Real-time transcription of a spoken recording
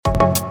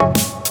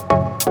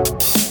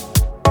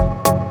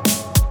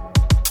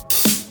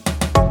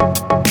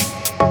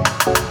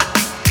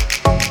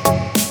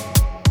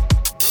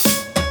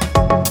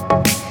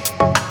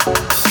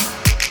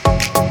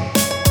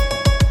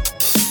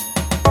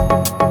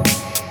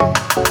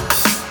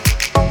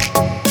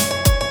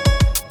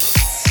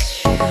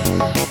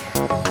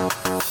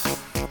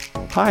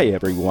Hi,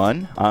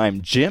 everyone.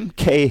 I'm Jim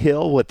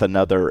Cahill with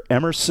another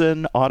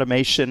Emerson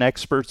Automation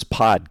Experts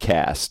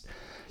podcast.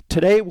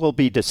 Today, we'll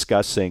be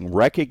discussing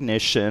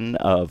recognition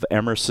of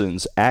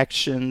Emerson's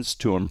actions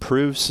to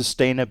improve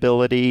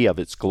sustainability of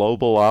its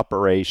global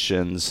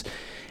operations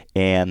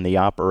and the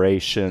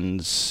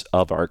operations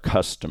of our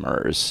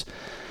customers.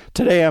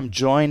 Today, I'm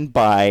joined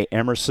by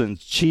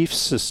Emerson's Chief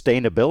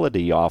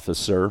Sustainability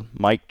Officer,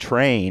 Mike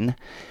Train,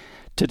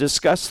 to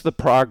discuss the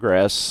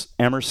progress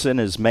Emerson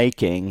is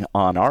making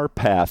on our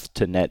path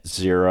to net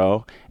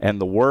zero and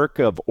the work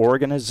of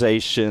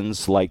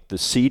organizations like the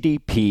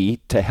CDP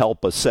to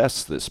help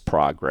assess this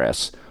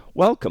progress.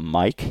 Welcome,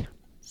 Mike.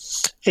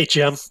 Hey,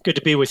 Jim. Good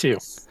to be with you.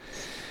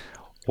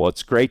 Well,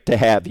 it's great to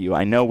have you.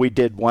 I know we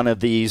did one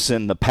of these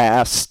in the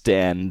past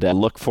and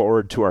look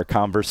forward to our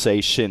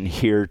conversation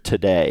here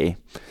today.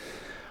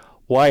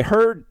 Well, I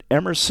heard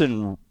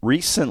Emerson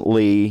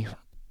recently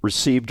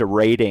received a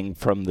rating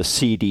from the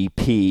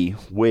CDP,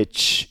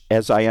 which,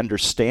 as I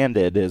understand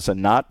it, is a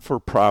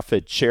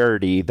not-for-profit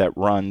charity that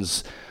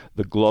runs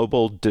the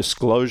global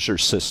disclosure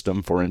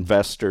system for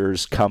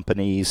investors,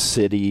 companies,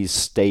 cities,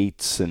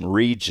 states, and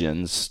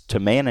regions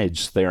to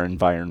manage their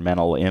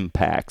environmental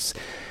impacts.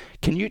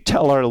 Can you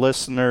tell our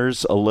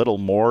listeners a little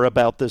more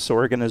about this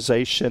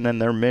organization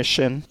and their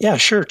mission? Yeah,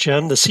 sure,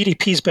 Jim. The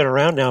CDP's been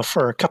around now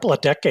for a couple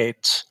of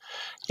decades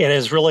and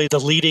is really the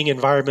leading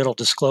environmental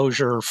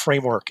disclosure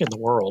framework in the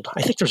world.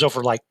 I think there's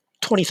over like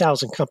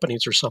 20,000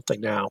 companies or something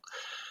now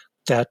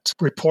that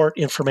report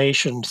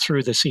information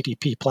through the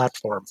CDP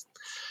platform.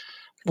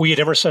 We at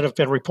Emerson have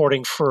been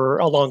reporting for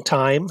a long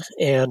time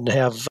and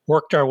have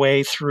worked our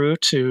way through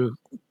to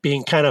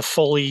being kind of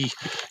fully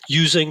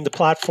using the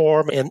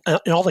platform and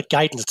all the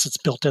guidance that's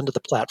built into the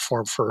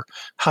platform for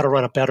how to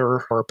run a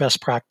better or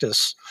best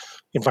practice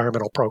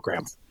environmental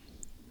program.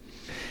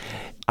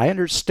 I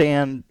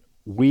understand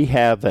we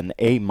have an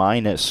A-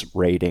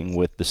 rating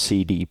with the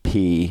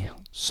CDP.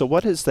 So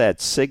what does that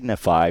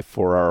signify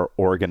for our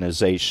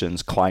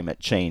organization's climate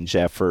change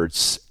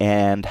efforts,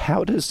 and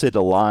how does it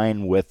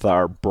align with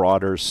our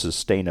broader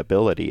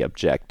sustainability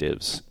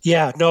objectives?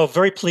 Yeah, no,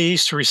 very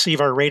pleased to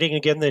receive our rating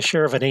again this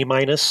year of an A-.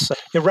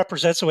 It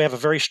represents that we have a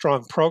very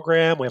strong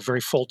program. We have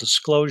very full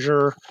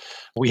disclosure.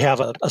 We have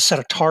a set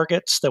of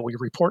targets that we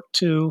report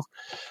to.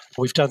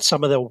 We've done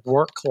some of the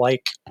work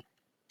like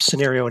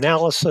scenario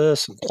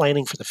analysis and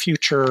planning for the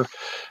future,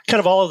 kind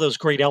of all of those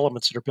great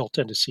elements that are built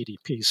into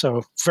CDP.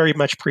 So very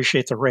much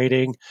appreciate the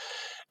rating.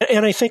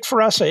 And I think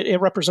for us,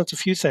 it represents a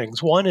few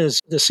things. One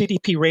is the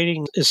CDP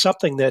rating is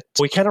something that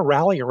we kind of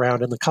rally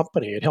around in the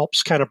company. It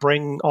helps kind of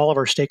bring all of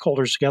our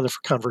stakeholders together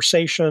for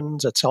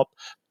conversations. It's helped,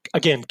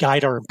 again,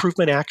 guide our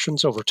improvement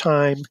actions over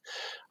time.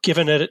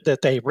 Given it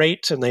that they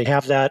rate and they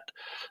have that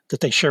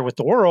they share with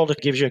the world,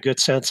 it gives you a good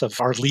sense of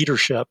our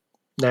leadership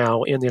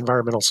now in the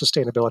environmental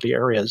sustainability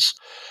areas.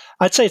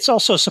 I'd say it's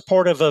also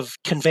supportive of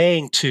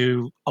conveying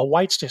to a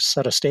wide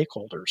set of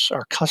stakeholders,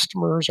 our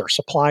customers, our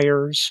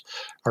suppliers,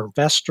 our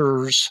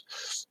investors,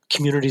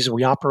 communities that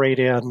we operate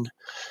in,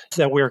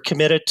 that we're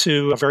committed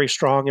to a very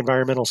strong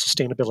environmental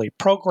sustainability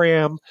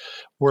program.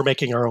 We're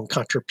making our own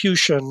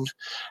contribution,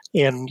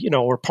 and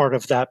we're part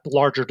of that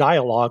larger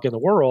dialogue in the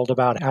world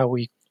about how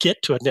we get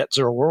to a net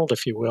zero world,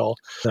 if you will,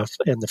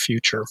 in the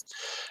future.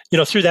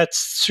 Through that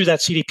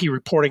CDP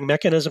reporting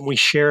mechanism, we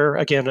share,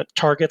 again,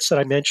 targets that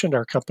I mentioned.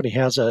 Our company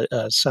has a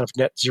set of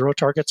net zero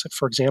targets,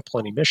 for example,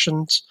 in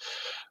emissions,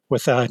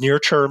 with a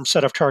near-term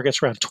set of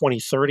targets around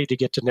 2030 to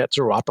get to net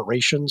zero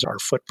operations, our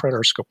footprint,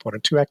 our scope 1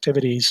 and 2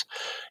 activities,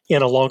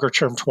 and a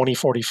longer-term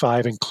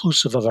 2045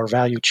 inclusive of our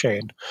value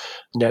chain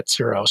net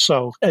zero.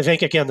 So I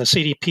think, again, the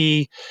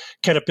CDP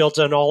kind of builds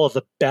on all of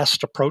the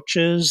best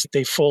approaches.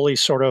 They fully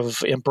sort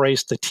of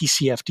embrace the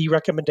TCFD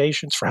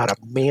recommendations for how to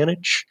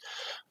manage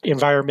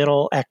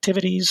environmental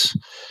activities.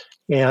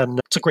 And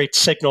it's a great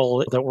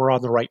signal that we're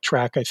on the right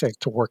track, I think,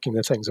 to working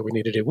the things that we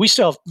need to do. We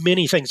still have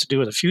many things to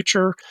do in the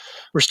future.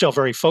 We're still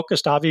very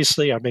focused,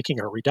 obviously, on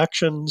making our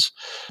reductions,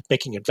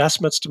 making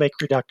investments to make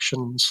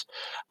reductions,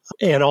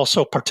 and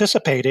also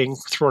participating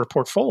through our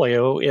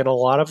portfolio in a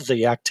lot of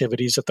the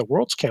activities that the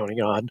world's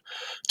counting on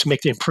to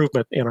make the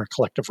improvement in our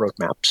collective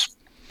roadmaps.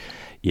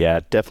 Yeah,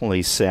 it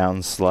definitely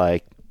sounds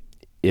like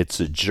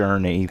it's a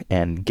journey,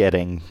 and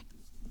getting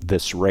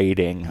this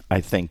rating,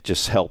 I think,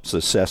 just helps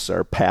assess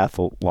our path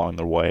along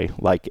the way,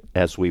 like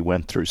as we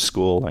went through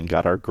school and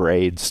got our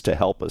grades to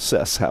help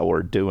assess how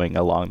we're doing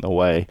along the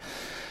way.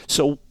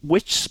 So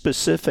which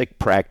specific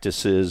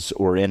practices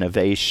or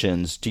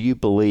innovations do you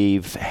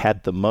believe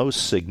had the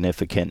most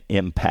significant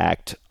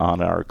impact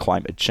on our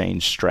climate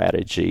change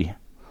strategy?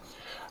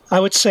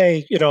 I would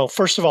say,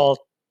 first of all,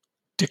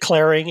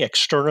 declaring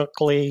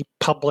externally,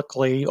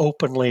 publicly,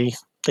 openly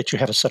that you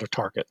have a set of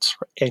targets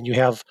and you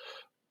have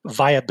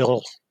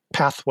viable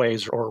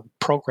pathways or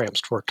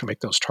programs to work to make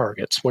those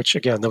targets, which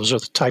again, those are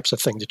the types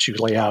of things that you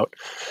lay out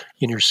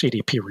in your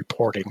CDP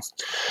reporting.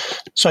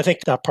 So I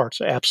think that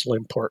part's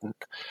absolutely important.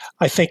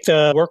 I think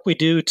the work we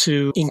do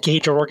to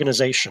engage our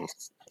organization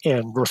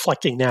and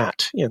reflecting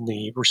that in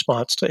the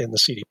response to in the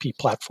CDP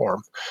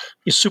platform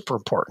is super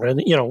important.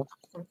 And,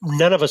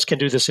 none of us can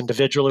do this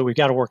individually. We've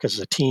got to work as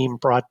a team,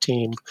 broad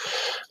team.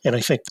 And I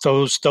think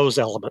those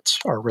elements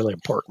are really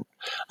important.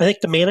 I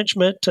think the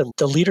management and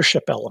the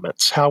leadership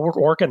elements, how we're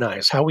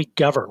organized, how we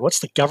govern, what's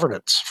the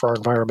governance for our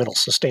environmental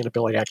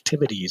sustainability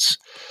activities?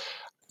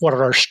 What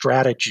are our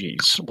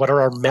strategies? What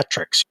are our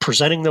metrics?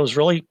 Presenting those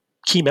really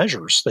key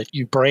measures that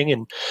you bring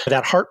and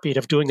that heartbeat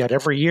of doing that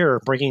every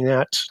year, bringing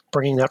that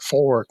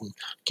forward and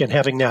again,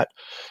 having that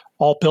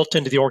all built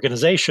into the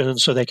organization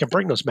so they can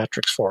bring those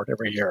metrics forward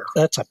every year.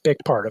 That's a big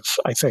part of,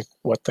 I think,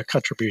 what the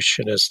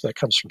contribution is that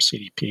comes from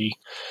CDP.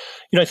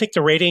 I think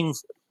the rating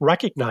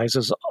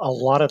recognizes a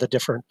lot of the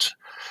different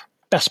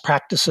best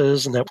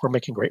practices and that we're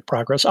making great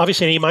progress.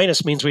 Obviously, an A-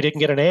 means we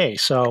didn't get an A.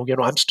 So,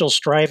 I'm still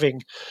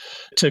striving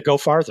to go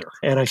farther.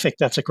 And I think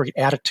that's a great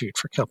attitude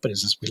for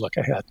companies as we look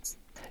ahead.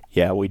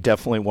 Yeah, we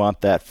definitely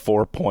want that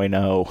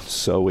 4.0.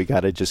 So we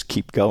got to just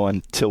keep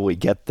going till we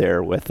get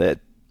there with it.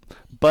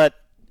 But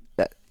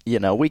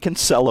we can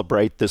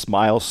celebrate this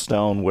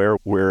milestone where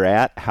we're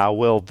at. How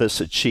will this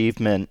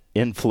achievement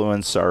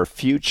influence our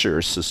future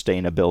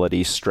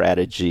sustainability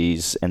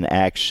strategies and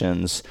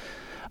actions,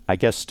 I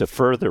guess, to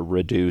further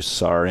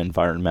reduce our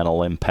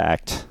environmental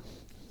impact?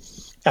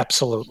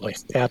 Absolutely.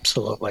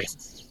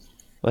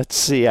 Let's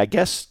see, I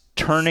guess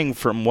turning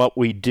from what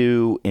we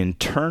do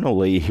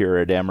internally here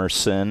at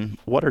Emerson,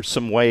 what are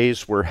some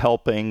ways we're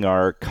helping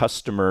our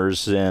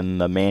customers in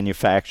the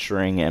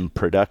manufacturing and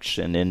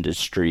production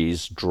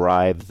industries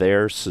drive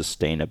their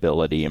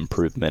sustainability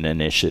improvement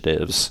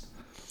initiatives?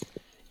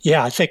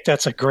 Yeah, I think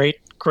that's a great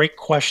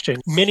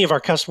question. Many of our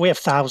customers, we have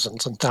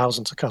thousands and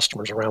thousands of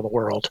customers around the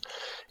world.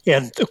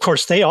 And of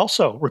course, they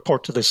also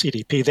report to the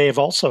CDP. They have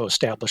also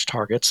established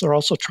targets. They're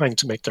also trying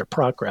to make their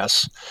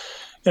progress.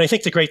 And I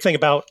think the great thing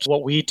about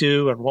what we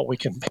do and what we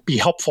can be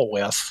helpful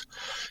with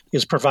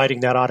is providing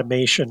that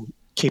automation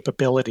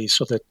capability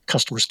so that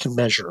customers can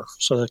measure,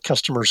 so that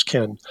customers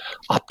can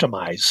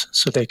optimize,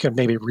 so they can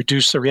maybe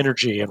reduce their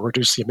energy and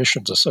reduce the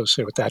emissions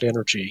associated with that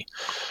energy.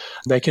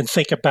 They can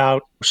think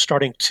about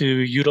starting to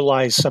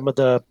utilize some of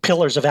the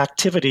pillars of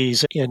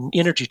activities in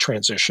energy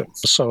transition.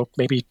 So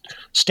maybe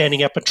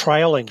standing up and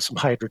trialing some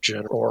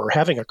hydrogen or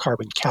having a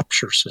carbon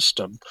capture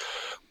system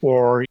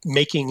or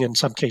making, in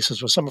some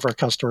cases with some of our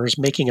customers,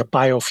 making a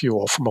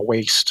biofuel from a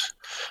waste,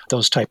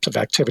 those types of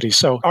activities.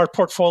 So our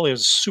portfolio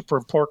is super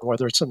important,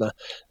 whether it's in the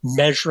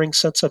measuring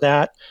sense of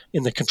that,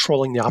 in the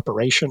controlling the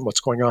operation, what's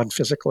going on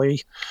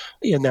physically.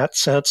 In that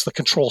sense, the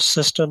control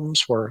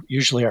systems, where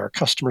usually our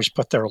customers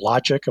put their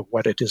logic of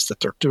what it is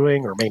that they're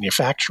doing or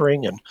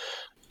manufacturing and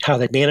how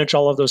they manage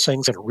all of those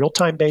things on a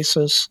real-time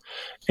basis,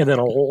 and then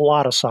a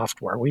lot of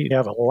software. We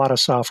have a lot of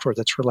software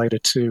that's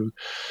related to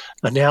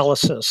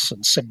analysis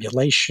and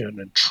simulation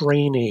and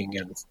training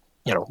and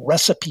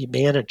recipe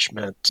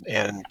management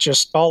and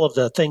just all of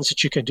the things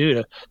that you can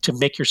do to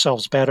make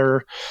yourselves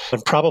better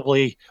and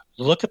probably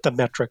look at the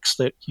metrics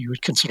that you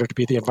would consider to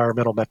be the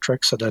environmental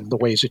metrics and then the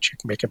ways that you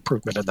can make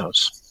improvement in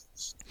those.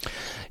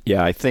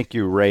 Yeah, I think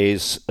you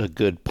raise a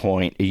good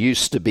point. It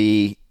used to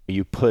be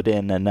you put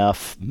in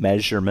enough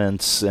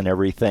measurements and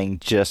everything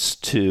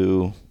just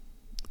to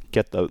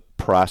get the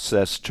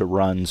process to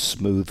run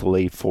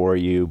smoothly for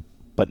you.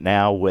 But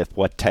now with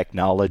what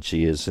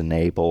technology has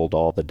enabled,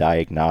 all the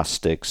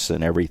diagnostics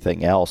and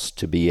everything else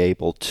to be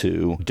able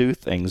to do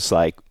things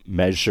like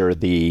measure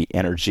the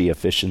energy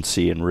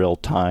efficiency in real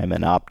time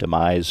and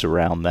optimize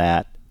around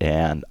that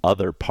and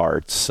other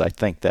parts, I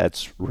think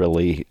that's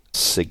really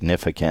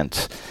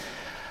significant.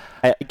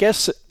 I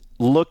guess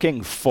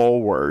looking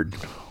forward,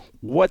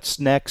 what's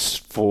next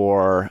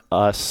for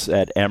us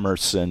at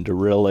Emerson to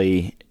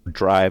really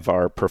drive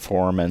our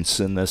performance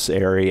in this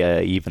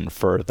area even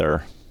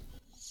further?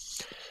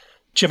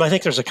 Jim, I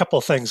think there's a couple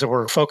of things that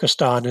we're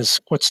focused on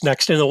is what's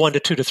next in the 1 to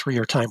 2 to 3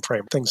 year time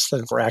frame, things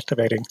that we're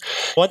activating.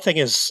 One thing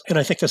is, and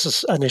I think this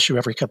is an issue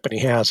every company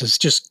has, is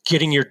just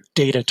getting your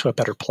data to a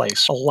better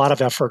place. A lot of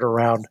effort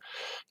around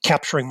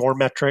capturing more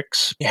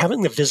metrics,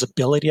 having the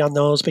visibility on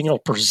those, being able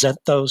to present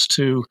those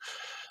to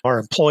our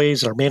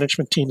employees and our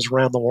management teams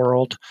around the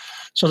world.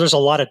 So there's a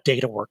lot of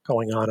data work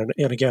going on.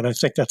 And again, I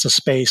think that's a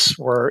space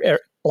where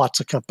lots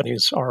of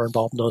companies are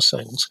involved in those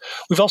things.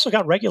 We've also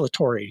got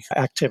regulatory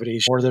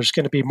activities where there's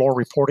going to be more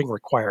reporting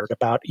required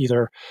about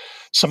either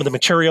some of the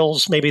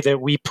materials maybe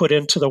that we put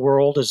into the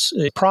world as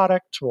a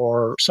product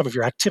or some of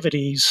your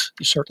activities.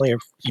 Certainly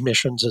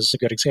emissions is a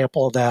good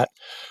example of that.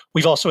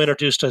 We've also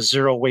introduced a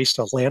zero waste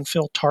to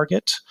landfill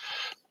target,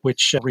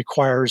 which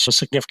requires a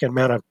significant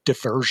amount of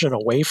diversion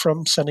away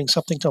from sending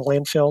something to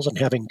landfills and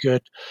having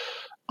good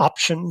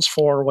options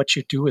for what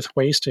you do with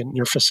waste in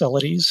your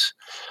facilities.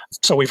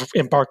 So we've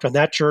embarked on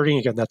that journey.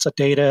 Again, that's a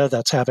data,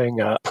 that's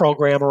having a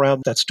program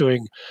around that's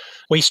doing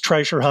waste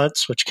treasure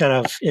hunts, which kind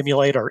of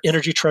emulate our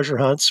energy treasure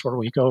hunts, where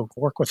we go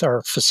work with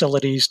our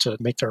facilities to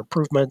make their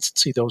improvements and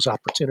see those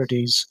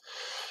opportunities.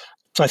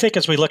 So I think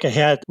as we look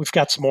ahead, we've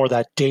got some more of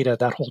that data,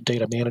 that whole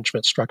data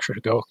management structure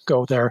to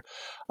go there.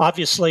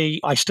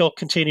 Obviously, I still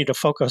continue to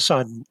focus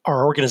on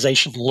our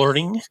organization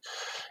learning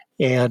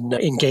and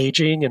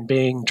engaging and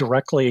being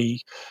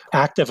directly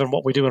active in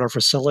what we do in our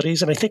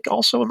facilities. And I think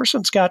also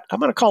Emerson's got, I'm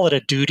going to call it a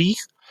duty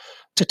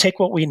to take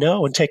what we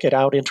know and take it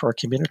out into our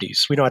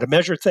communities. We know how to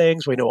measure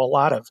things. We know a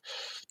lot of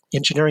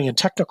engineering and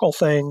technical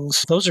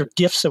things. Those are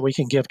gifts that we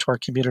can give to our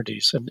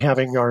communities, and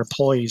having our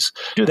employees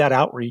do that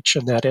outreach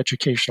and that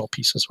educational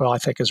piece as well, I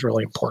think is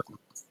really important.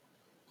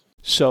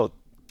 So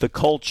the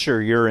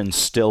culture you're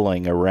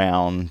instilling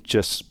around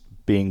just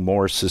being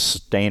more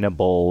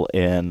sustainable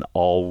in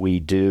all we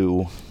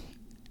do,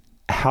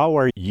 how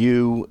are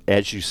you,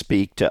 as you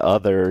speak to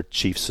other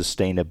chief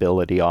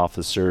sustainability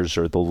officers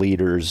or the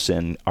leaders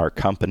in our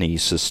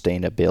company's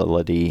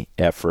sustainability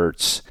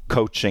efforts,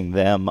 coaching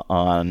them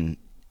on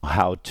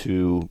how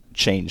to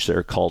change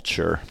their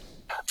culture?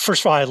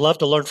 First of all, I love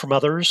to learn from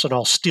others, and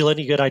I'll steal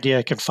any good idea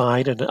I can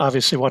find, and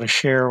obviously want to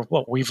share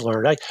what we've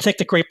learned. I think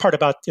the great part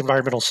about the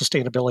environmental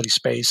sustainability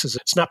space is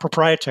it's not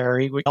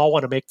proprietary. We all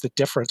want to make the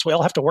difference. We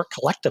all have to work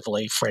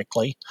collectively,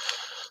 frankly,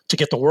 to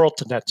get the world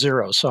to net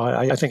zero. So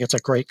I think it's a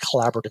great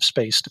collaborative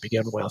space to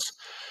begin with.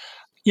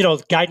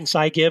 The guidance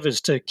I give is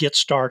to get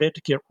started,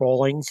 get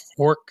rolling,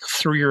 work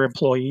through your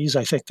employees.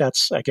 I think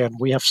that's, again,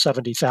 we have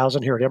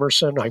 70,000 here at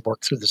Emerson. I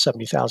work through the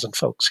 70,000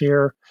 folks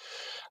here.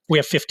 We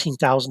have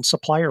 15,000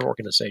 supplier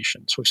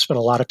organizations. We've spent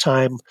a lot of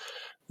time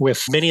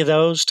with many of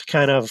those to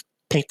kind of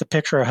paint the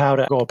picture of how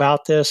to go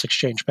about this,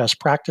 exchange best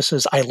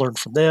practices. I learn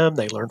from them.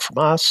 They learn from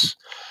us.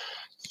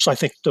 So I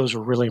think those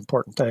are really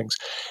important things.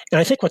 And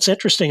I think what's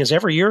interesting is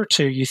every year or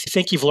two, you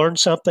think you've learned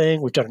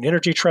something. We've done an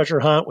energy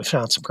treasure hunt. We've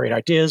found some great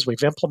ideas.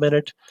 We've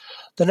implemented.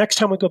 The next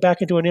time we go back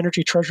and do an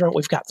energy treasure hunt,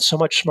 we've gotten so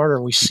much smarter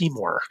and we see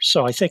more.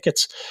 So I think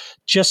it's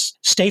just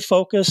stay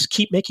focused,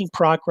 keep making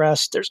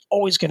progress. There's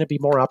always going to be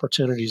more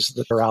opportunities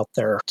that are out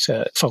there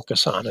to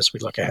focus on as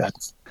we look ahead.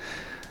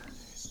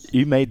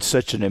 You made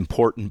such an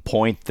important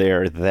point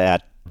there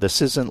that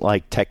this isn't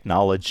like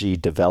technology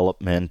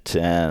development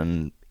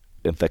and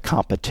the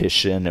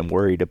competition and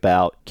worried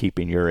about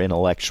keeping your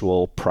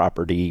intellectual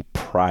property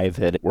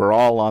private. We're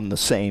all on the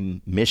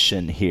same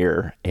mission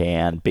here,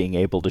 and being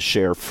able to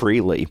share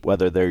freely,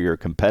 whether they're your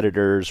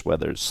competitors,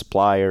 whether it's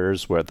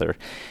suppliers, whether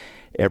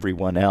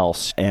everyone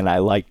else. And I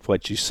liked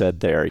what you said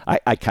there.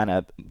 I kind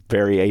of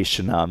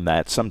variation on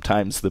that.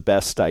 Sometimes the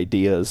best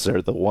ideas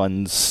are the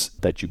ones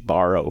that you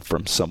borrow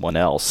from someone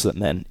else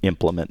and then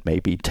implement,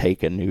 maybe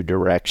take a new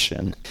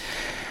direction.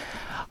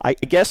 I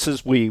guess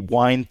as we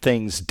wind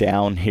things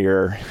down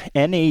here,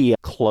 any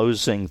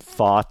closing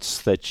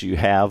thoughts that you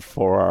have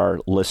for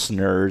our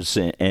listeners,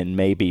 and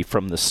maybe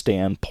from the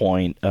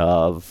standpoint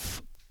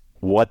of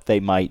what they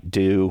might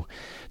do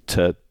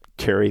to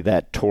carry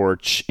that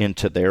torch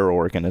into their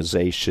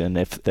organization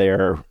if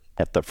they're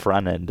at the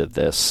front end of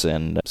this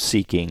and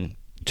seeking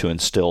to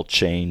instill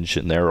change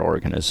in their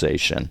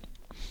organization?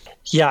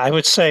 Yeah, I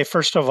would say,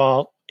 first of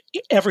all,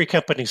 every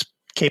company's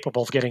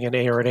capable of getting an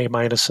A or an A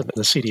minus in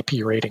the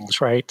CDP ratings,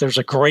 right? There's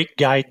a great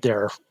guide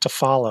there to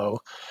follow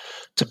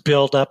to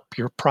build up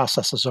your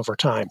processes over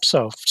time.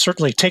 So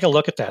certainly take a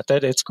look at that.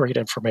 It's great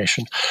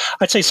information.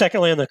 I'd say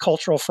secondly, on the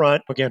cultural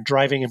front, again,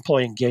 driving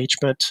employee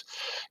engagement,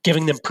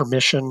 giving them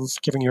permission,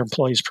 giving your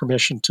employees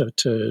permission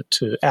to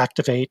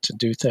activate and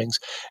do things.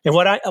 And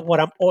what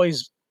I'm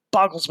always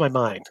boggles my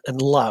mind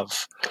and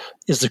love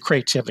is the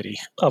creativity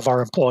of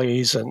our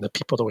employees and the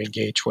people that we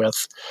engage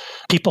with.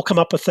 People come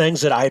up with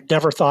things that I'd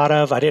never thought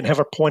of. I didn't have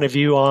a point of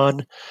view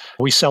on.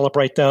 We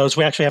celebrate those.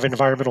 We actually have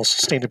environmental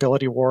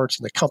sustainability awards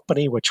in the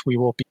company, which we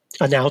will be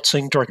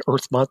announcing during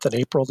Earth Month in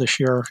April this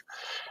year.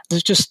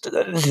 There's just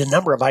the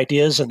number of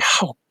ideas and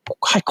how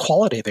high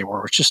quality they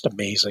were. It's just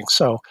amazing.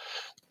 So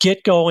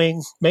get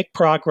going, make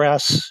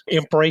progress,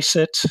 embrace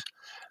it.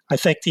 I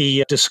think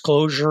the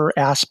disclosure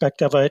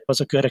aspect of it was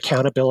a good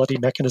accountability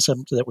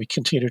mechanism that we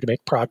continue to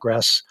make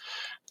progress.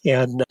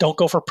 And don't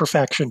go for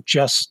perfection,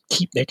 just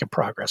keep making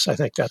progress. I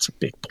think that's a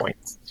big point.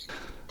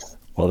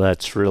 Well,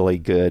 that's really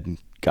good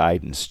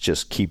guidance.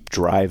 Just keep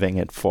driving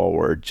it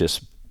forward.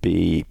 Just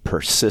be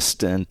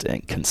persistent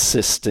and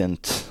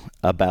consistent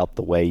about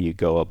the way you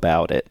go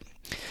about it.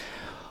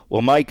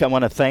 Well, Mike, I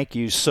want to thank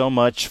you so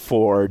much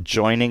for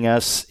joining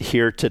us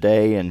here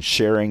today and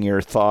sharing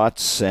your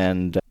thoughts,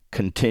 and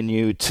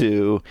continue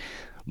to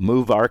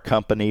move our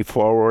company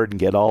forward and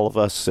get all of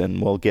us, and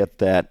we'll get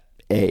that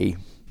A.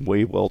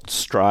 We will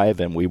strive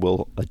and we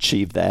will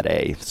achieve that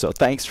A. So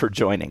thanks for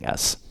joining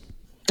us.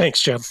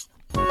 Thanks, Jim.